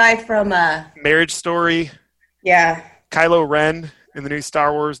that the guy from Marriage Story? Yeah. Kylo Ren in the new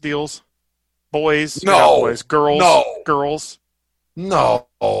Star Wars deals? Boys? No. Not boys. Girls? No. Girls? No.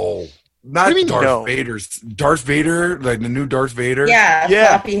 Not Darth Vader's. Darth Vader, like the new Darth Vader?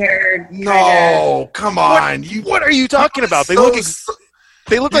 Yeah. Floppy haired. No, come on. What are you talking about? They look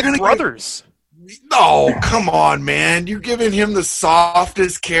like brothers. No, come on, man. You're giving him the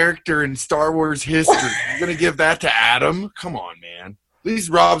softest character in Star Wars history. You're going to give that to Adam? Come on, man. At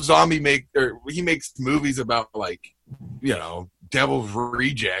least Rob Zombie makes movies about, like, Devil's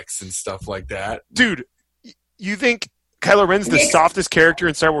Rejects and stuff like that. Dude, you think Kylo Ren's the softest character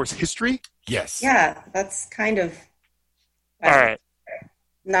in Star Wars history? Yes. Yeah, that's kind of all right.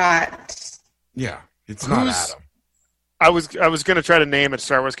 Not. Yeah, it's not Adam. I was going to try to name a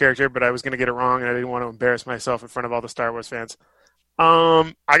Star Wars character, but I was going to get it wrong, and I didn't want to embarrass myself in front of all the Star Wars fans.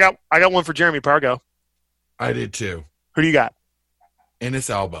 I got one for Jeremy Pargo. I did too. Who do you got?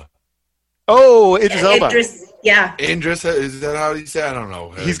 Idris Elba. Oh, Idris Elba. Idris, is that how you say? I don't know.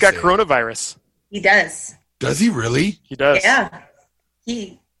 He's got coronavirus. He does. Does he really? He does. Yeah.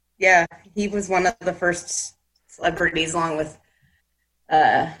 He was one of the first celebrities, along with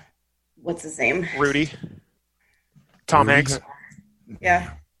what's his name? Rudy. Tom Hanks.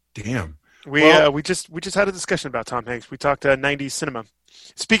 Yeah. Damn. We just had a discussion about Tom Hanks. We talked 90s cinema.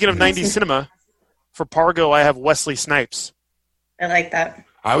 Speaking of 90s cinema, for Pargo, I have Wesley Snipes. I like that.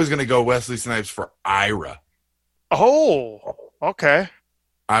 I was going to go Wesley Snipes for Ira. Oh, okay.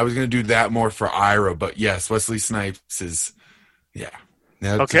 I was going to do that more for Ira, but yes, Wesley Snipes is,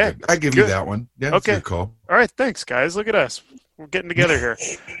 okay. I give you that one. Yeah, okay. Good call. All right, thanks, guys. Look at us. We're getting together here.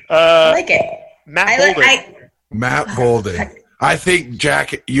 I like it. Matt Bolden. Matt Bolden. I think,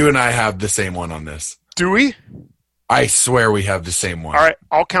 Jack, you and I have the same one on this. Do we? I swear we have the same one. All right,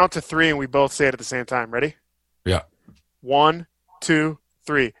 I'll count to 3, and we both say it at the same time. Ready? Yeah. 1, 2,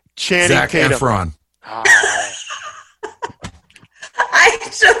 3. Channing Zac Tatum. Efron.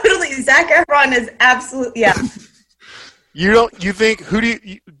 Zac Efron is absolutely, yeah. You think,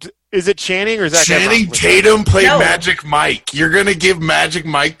 is it Channing or Zac Efron? Channing Tatum played Magic Mike. You're going to give Magic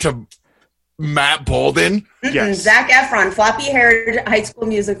Mike to Matt Bolden? Yes. Zac Efron, floppy-haired High School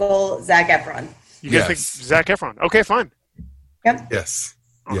Musical, Zac Efron. You guys think Zac Efron? Okay, fine. Yep. Yes.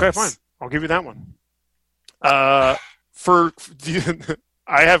 Okay, fine. I'll give you that one. I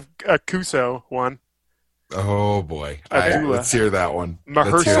have a Kuso one. Oh boy! Let's hear that one.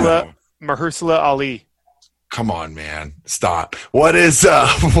 Mahershala Ali. come on, man. Stop. What is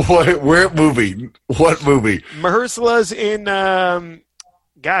what movie? What movie? Mahersala's in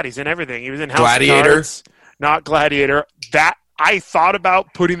God, he's in everything. He was in House Gladiator? of Cards, not Gladiator. That I thought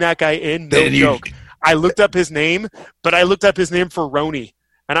about putting that guy in, no joke. I looked up his name, but I looked up his name for Roni.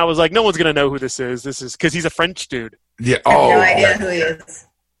 And I was like, no one's going to know who this is. This is because he's a French dude. Yeah. I have Oh, no idea who he is.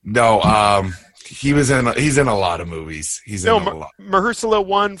 no. He's in a lot of movies. He's in a lot. Mahershala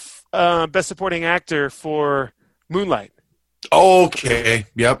won Best Supporting Actor for Moonlight. Okay.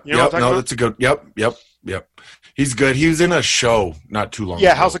 Yep. You know what I'm talking No, about? that's a good. Yep. He's good. He was in a show not too long ago.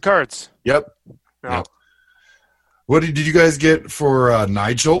 Yeah, House of Cards. Yep. No. Yep. What did you guys get for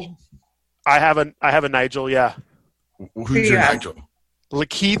Nigel? I have a Nigel, yeah. Who's your Yeah. Nigel?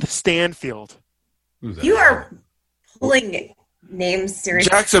 Lakeith Stanfield. Who's that? You are pulling names seriously.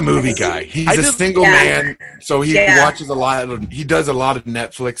 Jack's a movie guy. He's I a did- single Yeah. man, so he Yeah. watches a lot. He does a lot of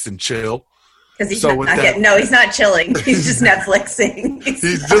Netflix and chill. Because he's So not with getting, no, he's not chilling. He's just Netflixing.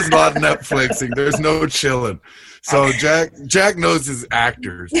 He's just not Netflixing. There's no chilling. So Jack knows his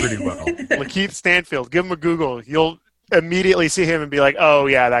actors pretty well. Lakeith Stanfield. Give him a Google. You'll immediately see him and be like, oh,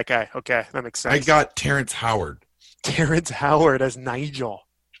 yeah, that guy. Okay, that makes sense. I got Terrence Howard. Terrence Howard as Nigel.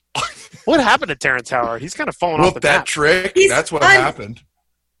 What happened to Terrence Howard? He's kind of fallen Well, off the that map. trick, He's that's what on- happened.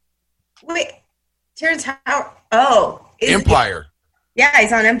 Wait, Terrence Howard. Oh. Empire. Yeah,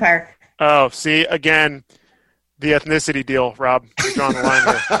 he's on Empire. Oh, see, again, the ethnicity deal, Rob. You're drawing the line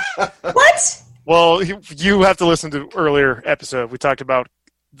here. What? Well, you have to listen to earlier episode. We talked about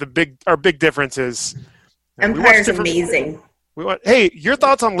our big differences. And we watched Empire's different- amazing. Hey, your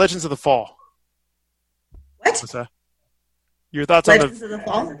thoughts on Legends of the Fall? What? What's that? Your thoughts on Legends of the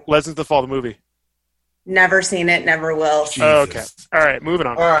Fall? Legends of the Fall, the movie? Never seen it, never will. Jesus. Oh, okay. All right, moving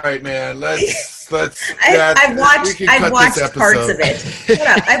on. All right, man. Let's. I've we can cut watched this parts episode. of it. Shut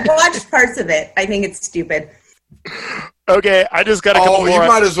up. I've watched parts of it. I think it's stupid. Okay, I just got a couple Oh, you more.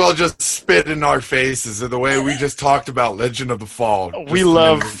 might as well just spit in our faces the way we just talked about Legend of the Fall. We Just a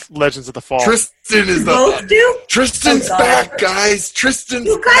love minute. Legends of the Fall. Tristan is Both the. do? Tristan's Oh, God. back, guys. Tristan's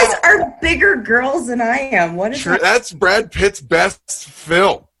You guys back. are bigger girls than I am. What is that? That's Brad Pitt's best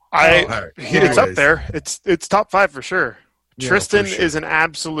film. I All right. It's up Anyways. there. It's top 5 for sure. Yeah, Tristan for sure. is an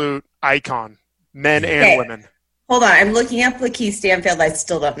absolute icon, men and Okay. women. Hold on. I'm looking up Lakeith Stanfield. I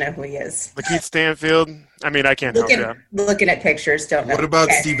still don't know who he is. Lakeith Stanfield. I mean, I can't help you. Looking at pictures, don't know. What about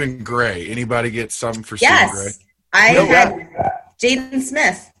Okay. Stephen Gray? Anybody get something for Stephen Gray? Yes. I No, had Jaden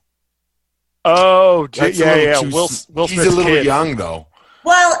Smith. Oh, That's a yeah. little too- Will He's Smith's a little kid. young, though.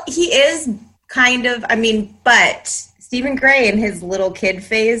 Well, he is kind of, but Stephen Gray in his little kid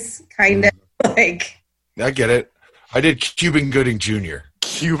phase, kind of like. I get it. I did Cuban Gooding Jr.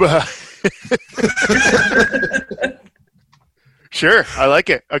 Cuba. Sure, I like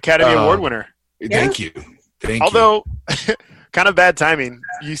it. Academy Award winner. Thank you. Thank Although, kind of bad timing.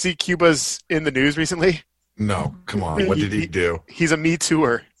 You see Cuba's in the news recently? you. No, come on. What did he do? He's a Me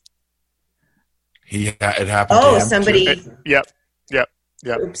Too'er. It happened to Oh, him. somebody. Yep.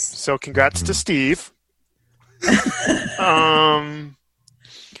 Oops. So congrats to Steve.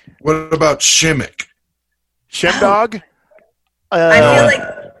 What about Shimmick? Shemdog. I feel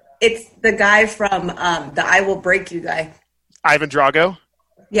like it's the guy from the I Will Break You guy. Ivan Drago.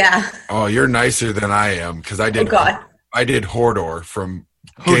 Yeah. Oh, you're nicer than I am because I Oh, did. God. I did Hordor from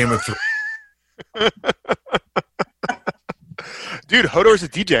Game of Thrones. Dude, Hodor's a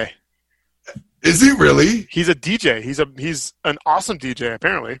DJ. Is he really? He's a DJ. He's an awesome DJ,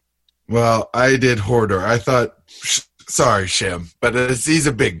 apparently. Well, I did Hordor. I thought, sorry, Shim, but he's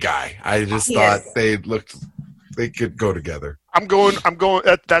a big guy. I just He thought is. they could go together. I'm going.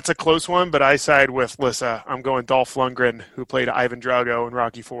 That's a close one, but I side with Lissa. I'm going Dolph Lundgren, who played Ivan Drago in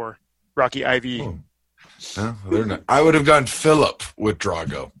Rocky IV, Rocky IV. Oh. No, they're not. I would have gone Philip with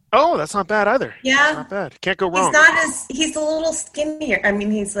Drago. Oh, that's not bad either. Yeah. Not bad. Can't go He's wrong. he's a little skinnier. I mean,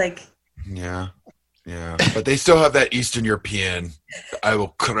 he's like. Yeah. But they still have that Eastern European. I will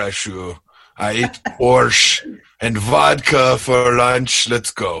crush you. I eat borscht and vodka for lunch.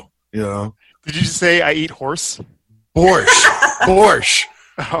 Let's go. You know, Did you just say I eat horse? borscht, borscht,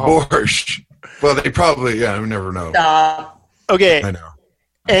 Oh. borscht. Well, they probably. Yeah, I never know. Stop. Okay. I know.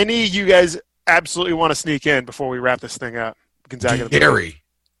 Any you guys absolutely want to sneak in before we wrap this thing up? Gonzaga. Gary.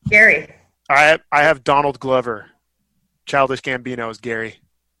 Gary. I have Donald Glover. Childish Gambino is Gary.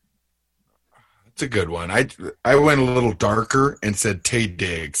 That's a good one. I went a little darker and said Tay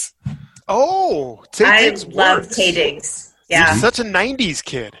Diggs. Oh, Tay I Diggs love works. Tay Diggs. Yeah. He's such a 90s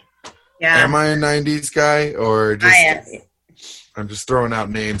kid. Yeah. Am I a '90s guy or just? I am. I'm just throwing out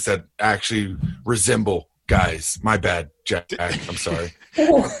names that actually resemble guys. My bad, Jack. I'm sorry.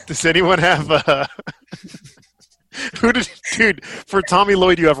 Does anyone have Dude, for Tommy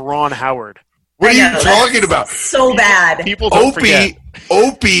Lloyd, you have Ron Howard. What are you talking about? So bad. People don't forget.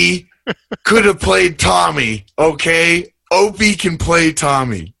 Opie could have played Tommy, okay? Opie can play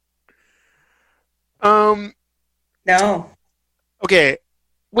Tommy. No. Okay.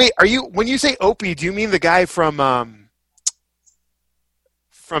 Wait, when you say Opie, do you mean the guy from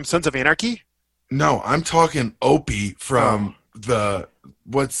Sons of Anarchy? No, I'm talking Opie from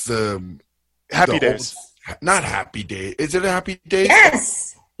what's the Happy Days. Not Happy Days. Is it a Happy Days?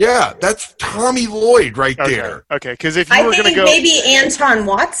 Yes. Yeah, that's Tommy Lloyd right there. Okay, because if you were going to go, maybe Anton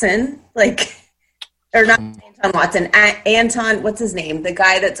Watson, or not Anton Watson. Anton, what's his name? The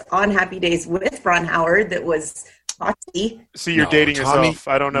guy that's on Happy Days with Ron Howard that was Foxy. See, you're dating yourself.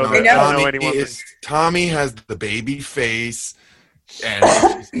 I don't know. I don't know anyone. Tommy has the baby face, and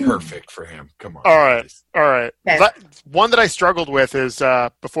it's perfect for him. Come on. All right. Okay. One that I struggled with is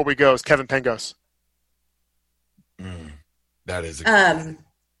before we go is Kevin Pangos. That is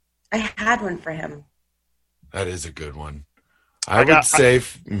I had one for him. That is a good one. I just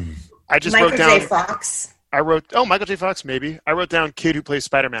Michael wrote down J. Fox. Michael J. Fox, maybe. I wrote down kid who plays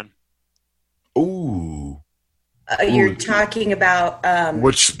Spider-Man. Ooh. You're talking about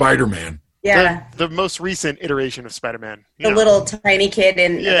which Spider-Man? Yeah, the most recent iteration of Spider-Man. The little tiny kid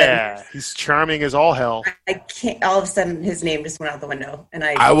in. Yeah, he's charming as all hell. I can't. All of a sudden, his name just went out the window, and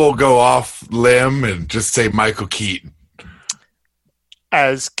I will go off limb and just say Michael Keaton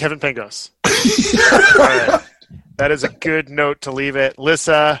as Kevin Pangos. All right. That is a good note to leave it.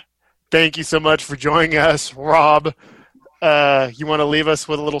 Lissa, thank you so much for joining us. Rob, you want to leave us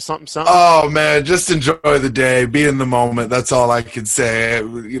with a little something? Oh, man, just enjoy the day. Be in the moment. That's all I can say.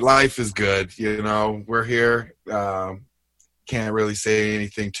 Life is good. We're here. Can't really say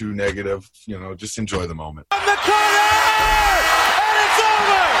anything too negative. Just enjoy the moment. On the corner! And it's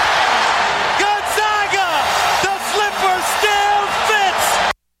over! Gonzaga! The slipper still fits!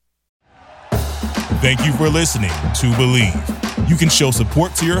 Thank you for listening to Believe. You can show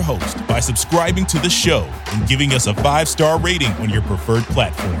support to your host by subscribing to the show and giving us a 5-star rating on your preferred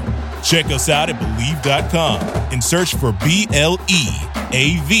platform. Check us out at Believe.com and search for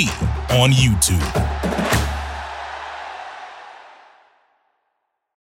BLEAV on YouTube.